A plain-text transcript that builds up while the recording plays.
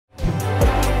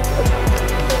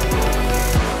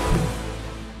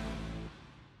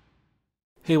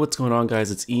Hey, what's going on,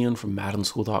 guys? It's Ian from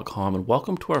MaddenSchool.com, and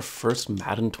welcome to our first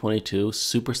Madden 22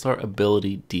 Superstar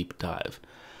Ability Deep Dive.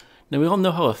 Now, we all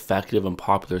know how effective and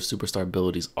popular superstar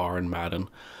abilities are in Madden,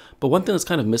 but one thing that's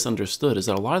kind of misunderstood is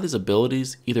that a lot of these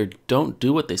abilities either don't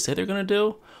do what they say they're going to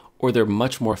do, or they're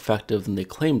much more effective than they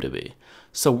claim to be.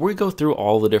 So we go through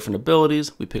all the different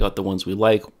abilities, we pick out the ones we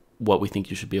like, what we think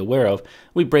you should be aware of,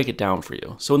 we break it down for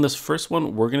you. So in this first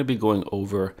one, we're going to be going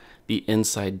over the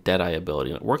inside Deadeye ability.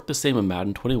 And it worked the same in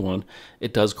Madden 21.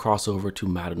 It does cross over to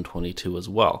Madden 22 as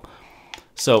well.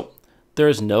 So there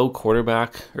is no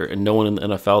quarterback or no one in the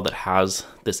NFL that has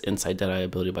this inside Deadeye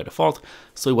ability by default.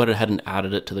 So we went ahead and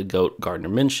added it to the GOAT Gardner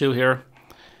Minshew here.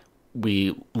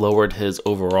 We lowered his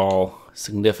overall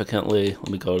significantly. Let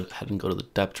me go ahead and go to the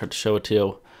depth chart to show it to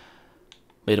you.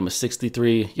 Made him a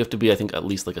 63. You have to be, I think, at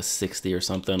least like a 60 or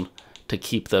something to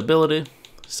keep the ability.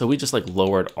 So we just like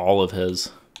lowered all of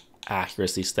his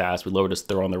accuracy stats. We lowered his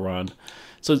throw on the run.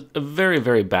 So a very,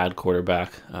 very bad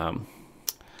quarterback.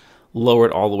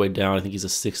 Lowered all the way down. I think he's a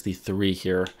 63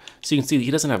 here. So you can see he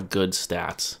doesn't have good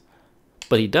stats,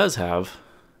 but he does have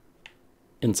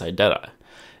inside Deadeye.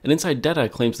 And inside Deadeye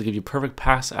claims to give you perfect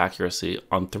pass accuracy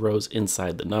on throws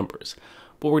inside the numbers.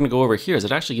 What we're going to go over here is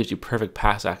it actually gives you perfect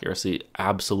pass accuracy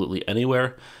absolutely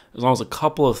anywhere, as long as a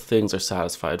couple of things are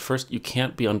satisfied. First, you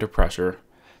can't be under pressure.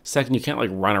 Second, you can't like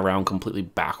run around completely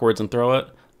backwards and throw it.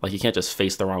 Like you can't just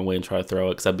face the wrong way and try to throw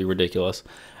it, because that'd be ridiculous.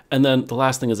 And then the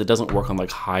last thing is it doesn't work on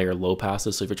like high or low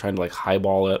passes. So if you're trying to like high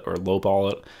ball it or low ball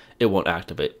it, it won't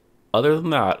activate. Other than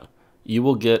that, you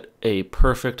will get a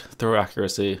perfect throw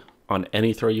accuracy on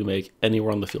any throw you make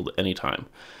anywhere on the field at any time.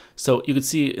 So you can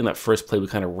see in that first play, we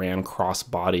kind of ran cross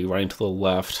body, running to the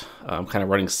left, kind of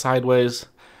running sideways.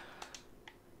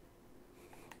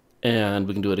 And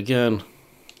we can do it again.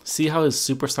 See how his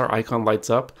superstar icon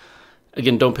lights up?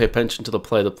 Again, don't pay attention to the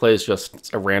play. The play is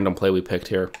just a random play we picked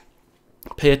here.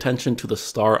 Pay attention to the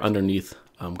star underneath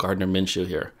Gardner Minshew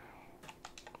here.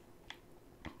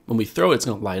 When we throw it, it's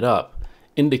going to light up,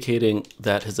 indicating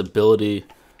that his ability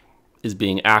is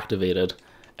being activated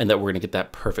and that we're going to get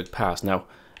that perfect pass. Now,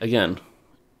 again,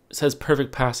 it says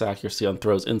perfect pass accuracy on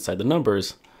throws inside the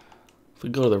numbers. If we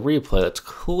go to the replay, that's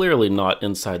clearly not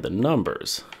inside the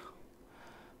numbers.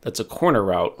 That's a corner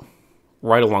route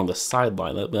right along the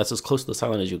sideline. That's as close to the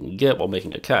sideline as you can get while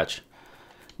making a catch.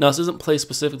 Now, this isn't play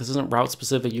specific. This isn't route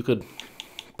specific. You could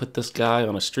put this guy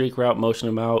on a streak route, motion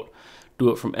him out,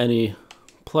 do it from any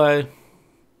play.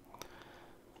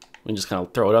 We can just kind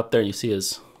of throw it up there, and you see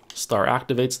his star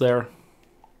activates there.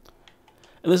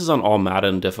 And this is on all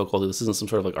Madden difficulty. This isn't some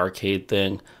sort of like arcade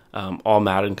thing. All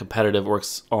Madden competitive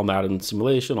works, all Madden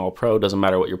simulation, all pro, doesn't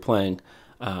matter what you're playing.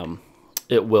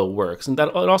 It will work. And that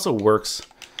it also works,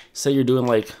 say you're doing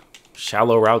like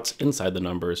shallow routes inside the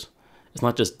numbers. It's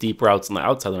not just deep routes on the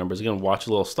outside of the numbers. You're gonna watch a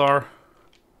little star.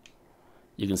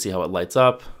 You can see how it lights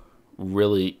up.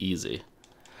 Really easy.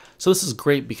 So this is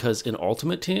great because in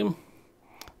Ultimate Team,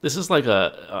 this is like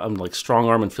like strong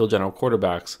arm and field general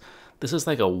quarterbacks. This is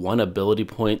like a 1 ability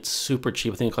point, super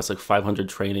cheap. I think it costs like 500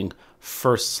 training,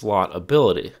 first slot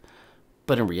ability.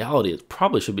 But in reality, it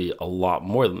probably should be a lot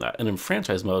more than that. And in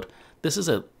franchise mode, this is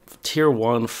a tier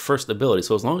 1 first ability.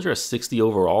 So as long as you're a 60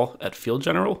 overall at field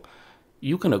general,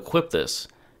 you can equip this.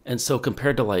 And so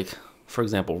compared to like, for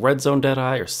example, red zone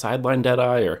Deadeye or sideline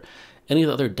Deadeye or any of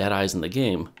the other Deadeyes in the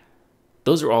game,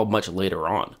 those are all much later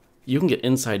on. You can get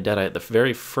inside Deadeye at the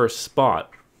very first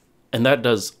spot, and that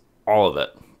does all of it.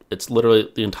 It's literally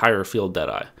the entire field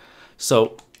Deadeye.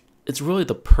 So it's really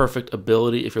the perfect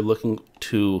ability if you're looking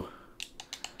to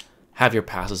have your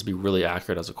passes be really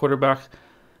accurate as a quarterback.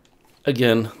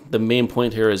 Again, the main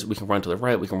point here is we can run to the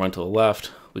right, we can run to the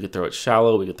left, we could throw it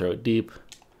shallow, we could throw it deep.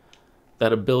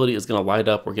 That ability is going to light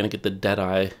up. We're going to get the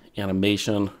Deadeye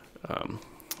animation, and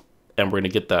we're going to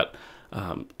get that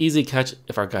easy catch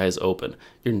if our guy is open.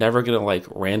 You're never going to like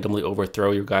randomly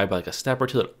overthrow your guy by like a step or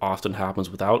two. That often happens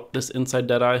without this inside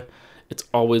Deadeye. It's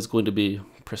always going to be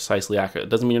precisely accurate. It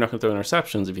doesn't mean you're not going to throw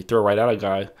interceptions. If you throw right at a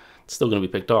guy, it's still going to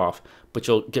be picked off. But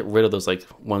you'll get rid of those like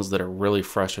ones that are really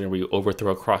frustrating where you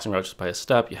overthrow a crossing route just by a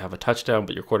step. You have a touchdown,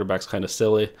 but your quarterback's kind of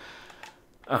silly.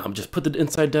 Just put the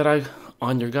inside Deadeye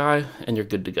on your guy, and you're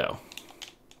good to go.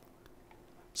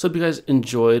 So if you guys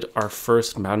enjoyed our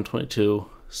first Madden 22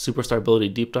 Superstar Ability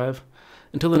Deep Dive,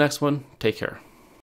 until the next one, take care.